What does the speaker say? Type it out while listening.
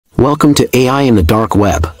Welcome to AI in the Dark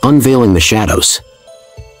Web, Unveiling the Shadows.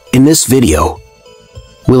 In this video,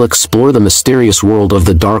 we'll explore the mysterious world of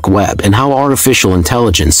the dark web and how artificial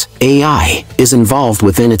intelligence, AI, is involved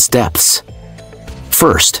within its depths.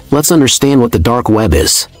 First, let's understand what the dark web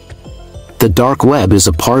is. The dark web is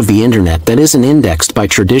a part of the internet that isn't indexed by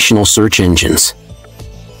traditional search engines.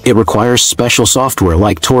 It requires special software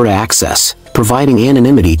like Tor to access, providing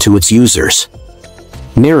anonymity to its users.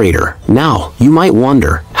 Narrator: now, you might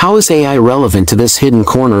wonder, how is AI relevant to this hidden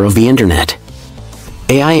corner of the internet?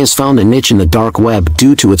 AI has found a niche in the dark web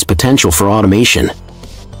due to its potential for automation,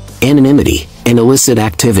 anonymity, and illicit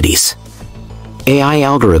activities. AI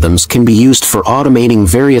algorithms can be used for automating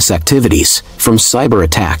various activities, from cyber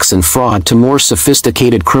attacks and fraud to more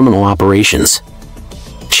sophisticated criminal operations.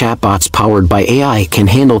 Chatbots powered by AI can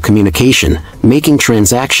handle communication, making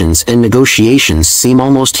transactions and negotiations seem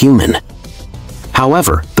almost human.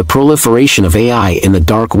 However, the proliferation of AI in the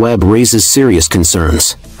dark web raises serious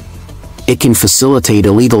concerns. It can facilitate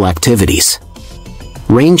illegal activities,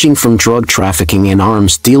 ranging from drug trafficking and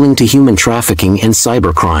arms dealing to human trafficking and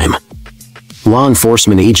cybercrime. Law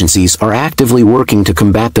enforcement agencies are actively working to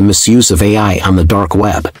combat the misuse of AI on the dark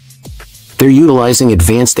web. They're utilizing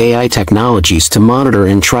advanced AI technologies to monitor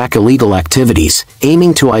and track illegal activities,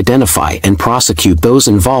 aiming to identify and prosecute those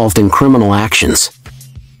involved in criminal actions.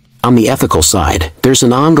 On the ethical side, there's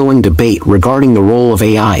an ongoing debate regarding the role of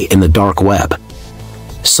AI in the dark web.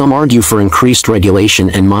 Some argue for increased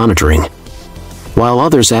regulation and monitoring, while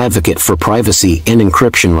others advocate for privacy and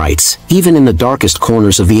encryption rights, even in the darkest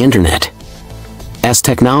corners of the internet. As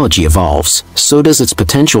technology evolves, so does its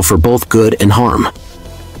potential for both good and harm.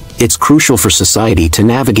 It's crucial for society to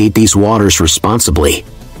navigate these waters responsibly,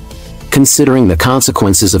 considering the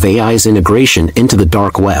consequences of AI's integration into the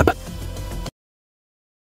dark web.